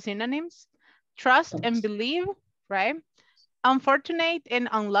 those are synonyms. Trust and believe, right? Unfortunate and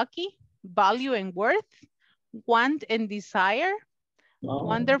unlucky, value and worth, want and desire,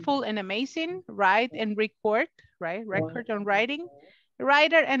 wonderful and amazing, write and record, right? Record on writing,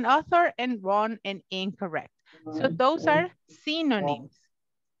 writer and author, and wrong and incorrect. So those are synonyms.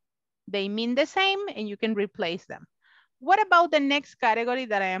 They mean the same and you can replace them. What about the next category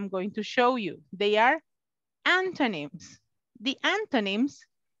that I am going to show you? They are antonyms. The antonyms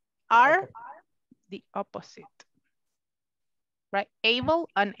are the opposite, right? Able,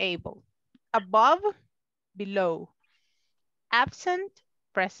 unable. Above, below. Absent,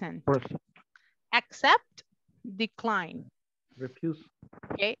 present. Accept, decline. Refuse.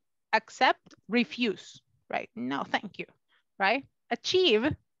 Okay, accept, refuse, right? No, thank you, right?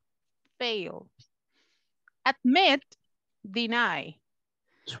 Achieve, fail. Admit, deny,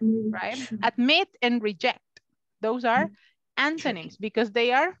 right? Admit and reject. Those are antonyms because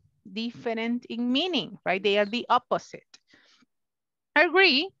they are different in meaning, right? They are the opposite.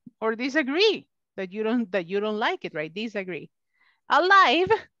 Agree or disagree that you don't like it, right? Disagree.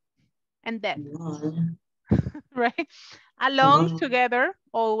 Alive and dead, right? Along, together,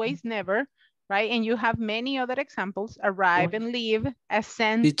 always, never, right? And you have many other examples. Arrive and leave,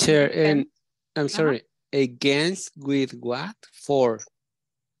 ascend. Teacher, and I'm sorry, against with what? For.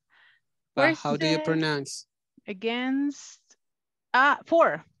 But how do you pronounce? Against,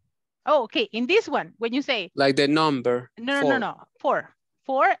 for. Oh, okay. In this one, when you say. Like the number. No. For.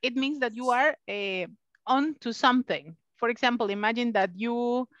 For, it means that you are on to something. For example, imagine that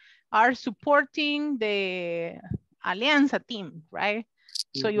you are supporting the Alianza team, right?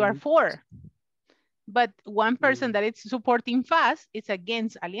 So you are for. But one person that is supporting FAS is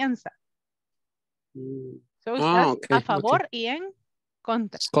against Alianza. So estás a favor y en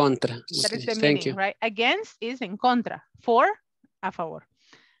contra. Contra. That is the meaning, right? Against is en contra. For, a favor.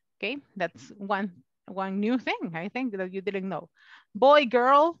 Okay, that's one new thing, I think, that you didn't know. Boy,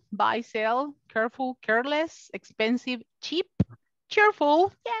 girl, buy, sell, careful, careless, expensive, cheap,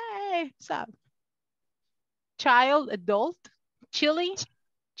 cheerful, yay, so. Child, adult, chilly,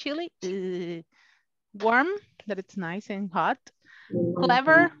 warm, that it's nice and hot,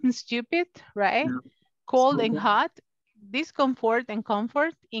 clever and stupid, right? Cold and hot, discomfort and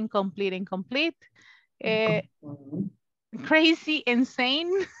comfort, incomplete and complete, crazy,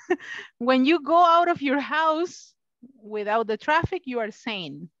 insane. When you go out of your house without the traffic, you are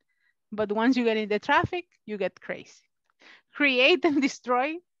sane. But once you get in the traffic, you get crazy. Create and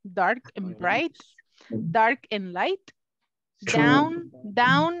destroy, dark and bright, dark and light,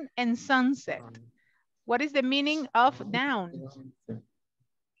 down and sunset, What is the meaning of down?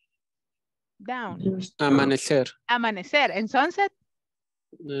 Down. Amanecer. Amanecer. And sunset?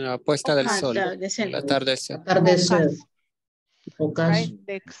 La puesta del sol. Atardecer. Right?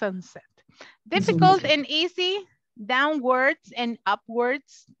 The sunset. Difficult and easy. Downwards and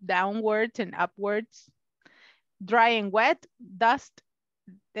upwards. Downwards and upwards. Dry and wet. Dust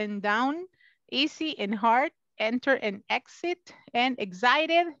and down. Easy and hard. Enter and exit. And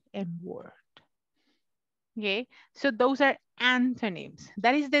excited and bored. Okay, so those are antonyms.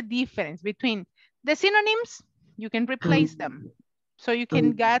 That is the difference between the synonyms. You can replace them so you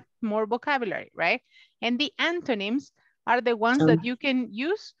can get more vocabulary, right? And the antonyms are the ones that you can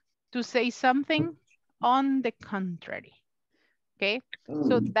use to say something on the contrary. Okay,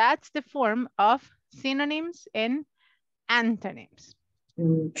 so that's the form of synonyms and antonyms.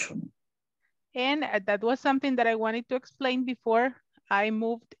 And that was something that I wanted to explain before I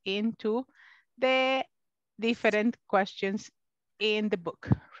moved into the different questions in the book,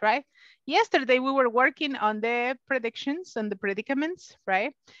 right? Yesterday, we were working on the predictions and the predicaments,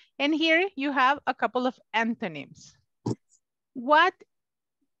 right? And here you have a couple of antonyms. What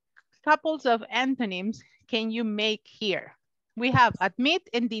couples of antonyms can you make here? We have admit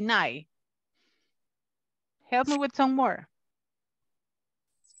and deny. Help me with some more.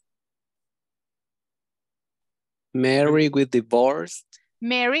 Marry with divorce.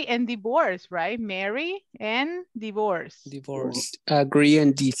 Marry and divorce, right? Marry and divorce. Divorce. Agree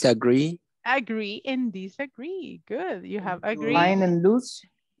and disagree. Agree and disagree. Good. You have agree. Find and lose.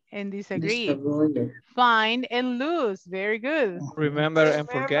 And disagree. Find and lose. Very good. Remember and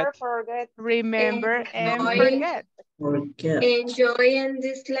forget. Remember and forget. Enjoy and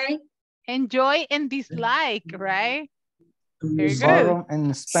dislike. Enjoy and dislike, right? Very good. Borrow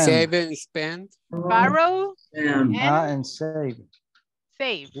and spend. Save and spend. Borrow and save.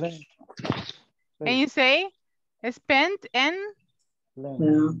 Save. And you say spend and?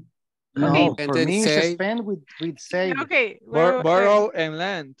 No, Okay. for me it's spend with save. Okay. Borrow and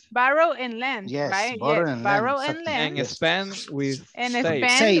lend. Borrow and lend, yes, right? Borrow yes, and borrow lend. and lend. And spend with and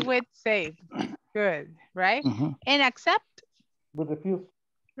save. Spend with save. Good, right? And accept? With refuse.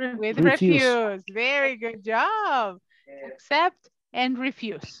 With refuse. Very good job. Accept and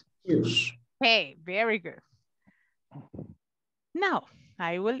refuse. Okay, very good. Now,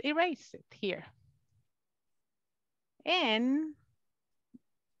 I will erase it here. And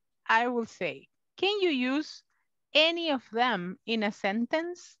I will say, can you use any of them in a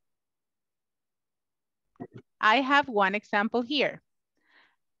sentence? I have one example here.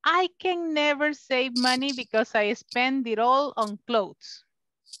 I can never save money because I spend it all on clothes.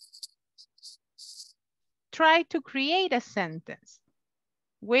 Try to create a sentence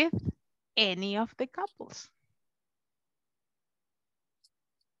with any of the couples.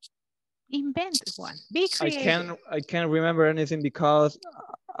 Invent one. Be creative. I can't remember anything because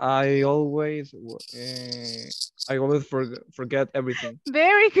I always forget everything.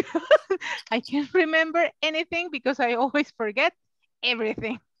 Very good. I can't remember anything because I always forget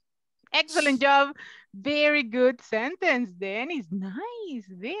everything. Excellent job. Very good sentence. Then is nice.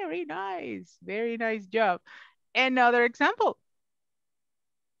 Very nice. Very nice job. Another example.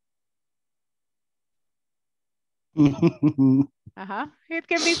 It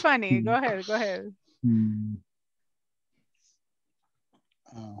can be funny. Go ahead. Go ahead.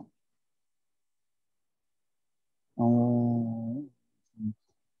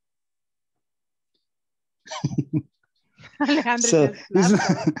 So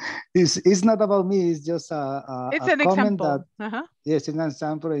it's not about me. It's just a comment that yes, an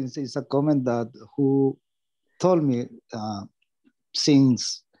example. It's a comment that who told me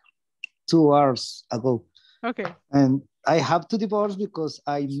since 2 hours ago. Okay. And I have to divorce because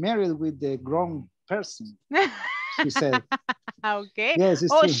I married with the grown person. She said. Okay. Yes,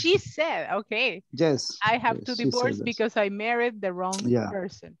 oh, true. she said, okay. Yes. I have to divorce because I married the wrong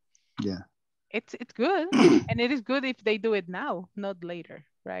person. Yeah. It's good. And it is good if they do it now, not later,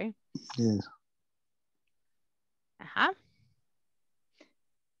 right? Yes.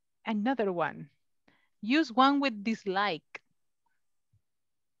 Another one. Use one with dislike.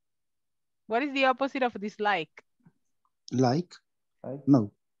 What is the opposite of dislike? Like?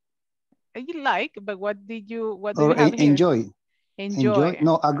 No. You like, but what do you have here? Enjoy. Enjoy.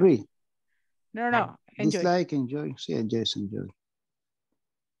 No, agree. No. Enjoy. Dislike, enjoy. Yes, enjoy.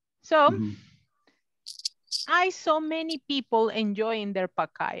 So, I saw many people enjoying their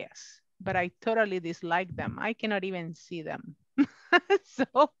papayas, but I totally dislike them. I cannot even see them.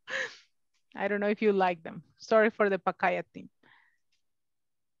 So, I don't know if you like them. Sorry for the papaya team.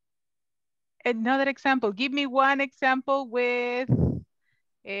 Another example. Give me one example with,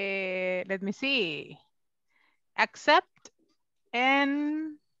 let me see. Accept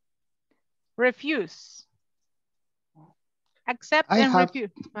and refuse. Accept and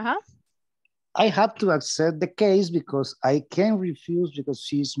refuse. I have to accept the case because I can refuse because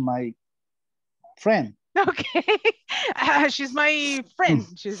she's my friend. Okay. She's my friend,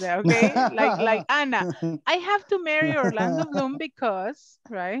 she said, okay? like Anna. I have to marry Orlando Bloom because,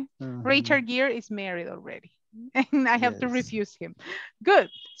 right? Richard Gere is married already. And I have to refuse him. Good.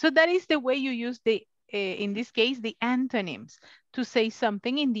 So that is the way you use the, in this case, the antonyms to say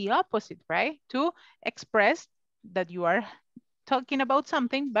something in the opposite, right? To express that you are talking about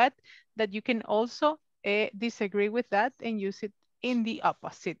something, but that you can also disagree with that and use it in the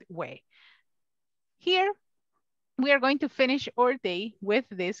opposite way. Here, we are going to finish our day with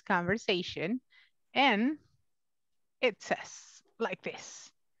this conversation, and it says like this.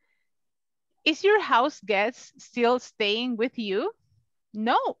 Is your house guest still staying with you?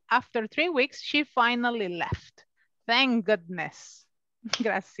 No, after 3 weeks, she finally left. Thank goodness.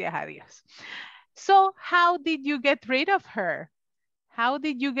 Gracias a Dios. So how did you get rid of her? How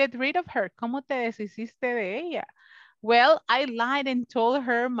did you get rid of her? ¿Cómo te deshiciste de ella? Well, I lied and told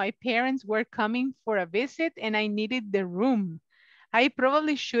her my parents were coming for a visit and I needed the room. I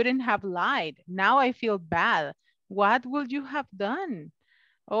probably shouldn't have lied. Now I feel bad. What would you have done?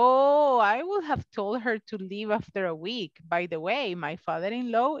 Oh, I would have told her to leave after a week. By the way, my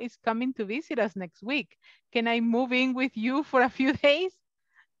father-in-law is coming to visit us next week. Can I move in with you for a few days?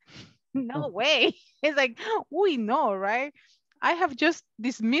 No way. It's like, we know, right? I have just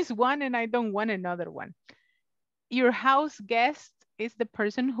dismissed one and I don't want another one. Your house guest is the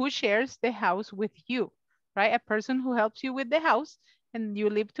person who shares the house with you, right? A person who helps you with the house and you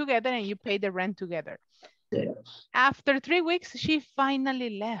live together and you pay the rent together. Yeah. After 3 weeks, she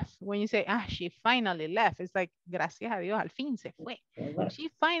finally left. When you say, she finally left, it's like, gracias a Dios, al fin se fue. She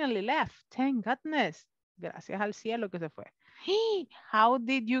finally left. Thank goodness. Gracias al cielo que se fue. Hey, how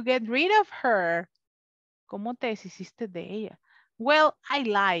did you get rid of her? ¿Cómo te deshiciste de ella? Well, I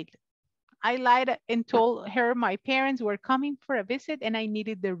lied. I lied and told her my parents were coming for a visit and I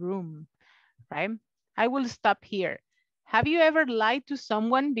needed the room, right? I will stop here. Have you ever lied to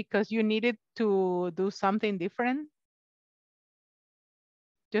someone because you needed to do something different?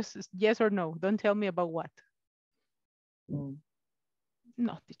 Just yes or no. Don't tell me about what.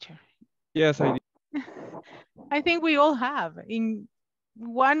 No, teacher. Yes, I did. I think we all have in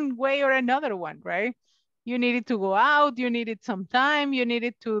one way or another one, right? You needed to go out, you needed some time, you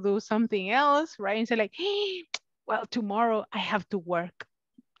needed to do something else, right? And say like, hey, well, tomorrow I have to work.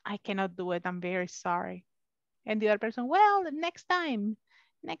 I cannot do it. I'm very sorry. And the other person, well, next time.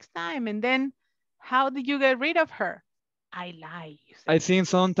 And then how did you get rid of her? I lie. I think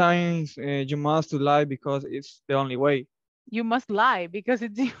sometimes you must lie because it's the only way. You must lie because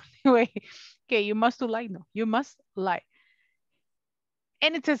it's the only way. Okay, you must lie. No, you must lie.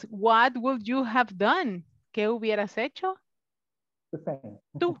 And it says, what would you have done? ¿Qué hubieras hecho? The same.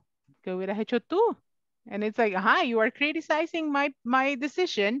 Tú. ¿Qué hubieras hecho tú? And it's like, you are criticizing my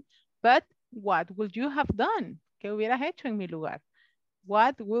decision, but what would you have done? ¿Qué hubieras hecho en mi lugar?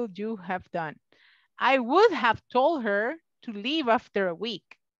 What would you have done? I would have told her to leave after a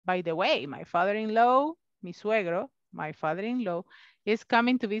week. By the way, my father-in-law, mi suegro, my father-in-law is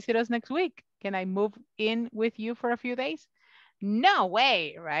coming to visit us next week. Can I move in with you for a few days? No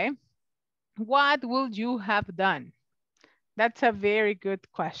way, right? What would you have done? That's a very good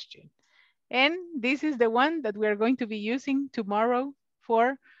question. And this is the one that we're going to be using tomorrow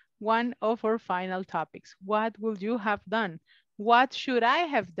for one of our final topics. What would you have done? What should I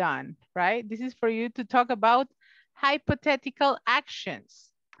have done, right? This is for you to talk about hypothetical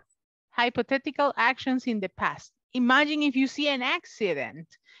actions. Hypothetical actions in the past. Imagine if you see an accident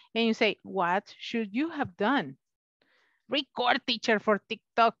and you say, what should you have done? Record, teacher, for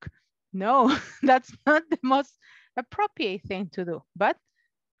TikTok. No, that's not the most appropriate thing to do. But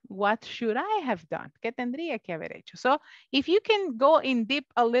what should I have done? ¿Qué tendría que haber hecho? So if you can go in deep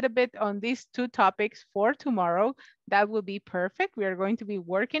a little bit on these two topics for tomorrow, that will be perfect. We are going to be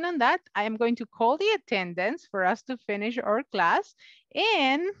working on that. I am going to call the attendance for us to finish our class.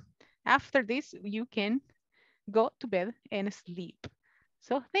 And after this, you can go to bed and sleep.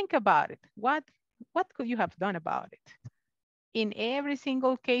 So think about it. What could you have done about it? In every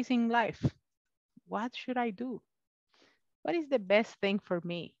single case in life, what should I do? What is the best thing for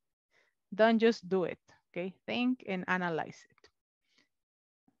me? Don't just do it, okay? Think and analyze it.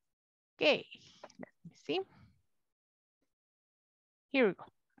 Okay, let me see. Here we go.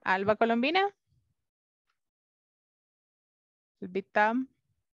 Alba Colombina. Albita.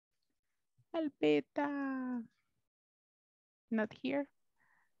 Albita. Not here.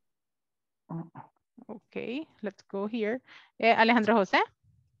 Okay, let's go here. Alejandro José.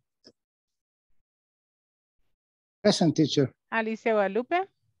 Present, teacher. Alicia Guadalupe.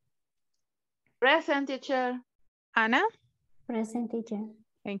 Present, teacher. Ana. Present, teacher.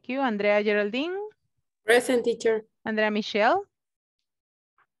 Thank you. Andrea Geraldine. Present, teacher. Andrea Michelle.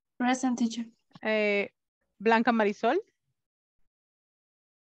 Present, teacher. Blanca Marisol.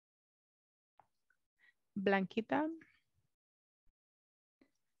 Blanquita.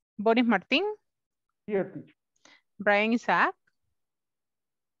 Boris Martín. Here, teacher. Brian Isaac.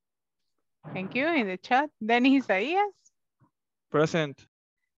 Thank you. In the chat. Denis Isaías. Present.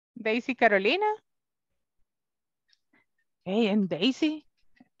 Daisy Carolina. Hey, en Daisy.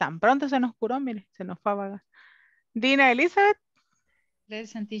 Tan pronto se nos curó, mire, se nos fue a vagar. Dina Elizabeth.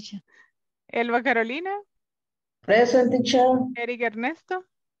 Present, teacher. Elba Carolina. Present, teacher. Eric Ernesto.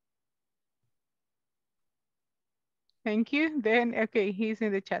 Thank you. Then, okay, he's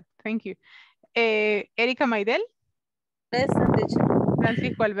in the chat. Thank you. Erika Maidel. Present, teacher.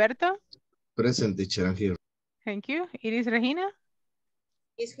 Francisco Alberto. Present, teacher. I'm here. Thank you. Iris Regina.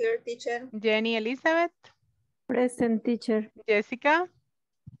 Is here, teacher. Jenny Elizabeth. Present, teacher. Jessica.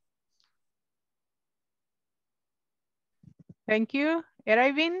 Thank you.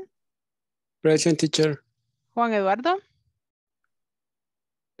 Erivin. Present, teacher. Juan Eduardo.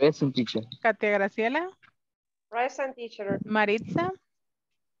 Present, teacher. Katia Graciela. Present, teacher. Maritza.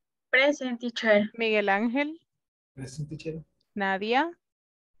 Present, teacher. Miguel Ángel. Present, teacher. Nadia.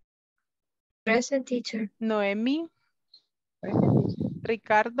 Present, teacher. Noemi.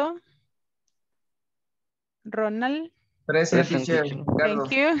 Ricardo. Ronald. Present, teacher.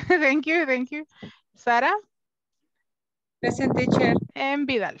 Thank you. Thank you. Thank you. Sara. Present, teacher. And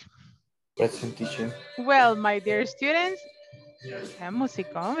Vidal. Present, teacher. Well, my dear students.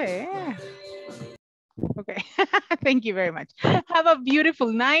 Musicón, okay. Thank you very much. Have a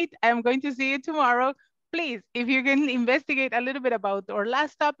beautiful night. I'm going to see you tomorrow. Please, if you can investigate a little bit about our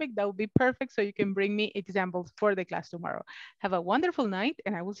last topic, that would be perfect. So you can bring me examples for the class tomorrow. Have a wonderful night,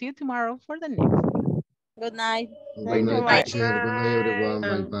 and I will see you tomorrow for the next one. Good night. Good night, teacher. Good night,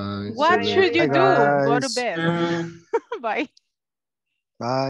 everyone. Bye-bye. What should you do? Go to guys. bed. Bye. Bye.